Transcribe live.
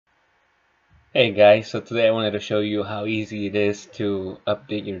Hey guys, so today I wanted to show you how easy it is to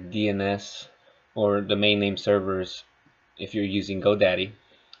update your DNS or domain name servers if you're using Godaddy.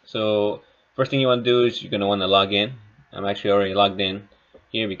 So first thing you want to do is you're going to want to log in. I'm actually already logged in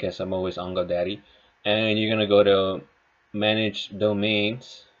here because I'm always on Godaddy. And you're going to go to manage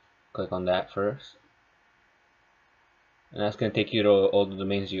domains. Click on that first. And that's going to take you to all the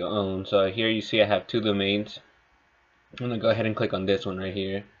domains you own. So here you see I have two domains. I'm going to go ahead and click on this one right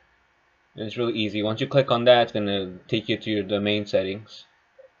here. And it's really easy. Once you click on that, it's going to take you to your domain settings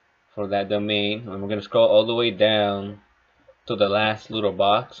for that domain. And we're going to scroll all the way down to the last little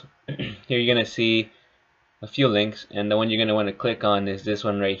box. Here you're going to see a few links, and the one you're going to want to click on is this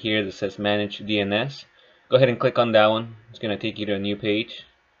one right here that says Manage DNS. Go ahead and click on that one. It's going to take you to a new page.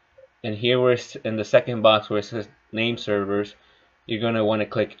 And here we're in the second box where it says Name Servers. You're going to want to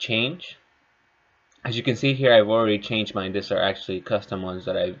click Change. As you can see here, I've already changed mine. These are actually custom ones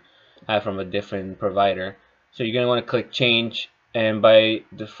that I have from a different provider. So you're going to want to click change, and by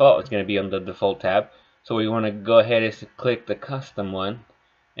default it's going to be on the default tab. So we want to go ahead and click the custom one,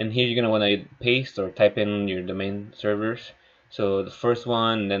 and here you're going to want to paste or type in your domain servers. So the first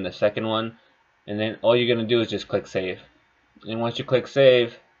one and then the second one, and then all you're going to do is just click save. And once you click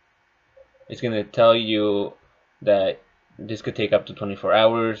save, it's going to tell you that this could take up to 24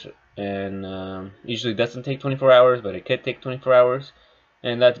 hours, and usually doesn't take 24 hours, but it could take 24 hours.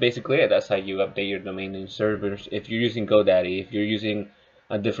 And that's basically it. That's how you update your domain name servers if you're using Godaddy. If you're using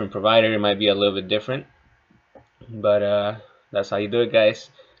a different provider, it might be a little bit different, but that's how you do it, guys.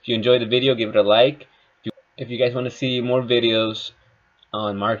 If you enjoyed the video, give it a like. If you guys want to see more videos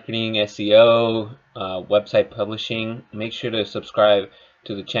on marketing, SEO, website publishing, make sure to subscribe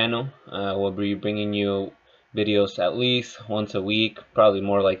to the channel. We'll be bringing you videos at least once a week, probably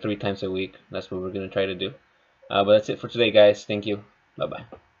more like 3 times a week. That's what we're going to try to do. But that's it for today, guys. Thank you. Bye-bye.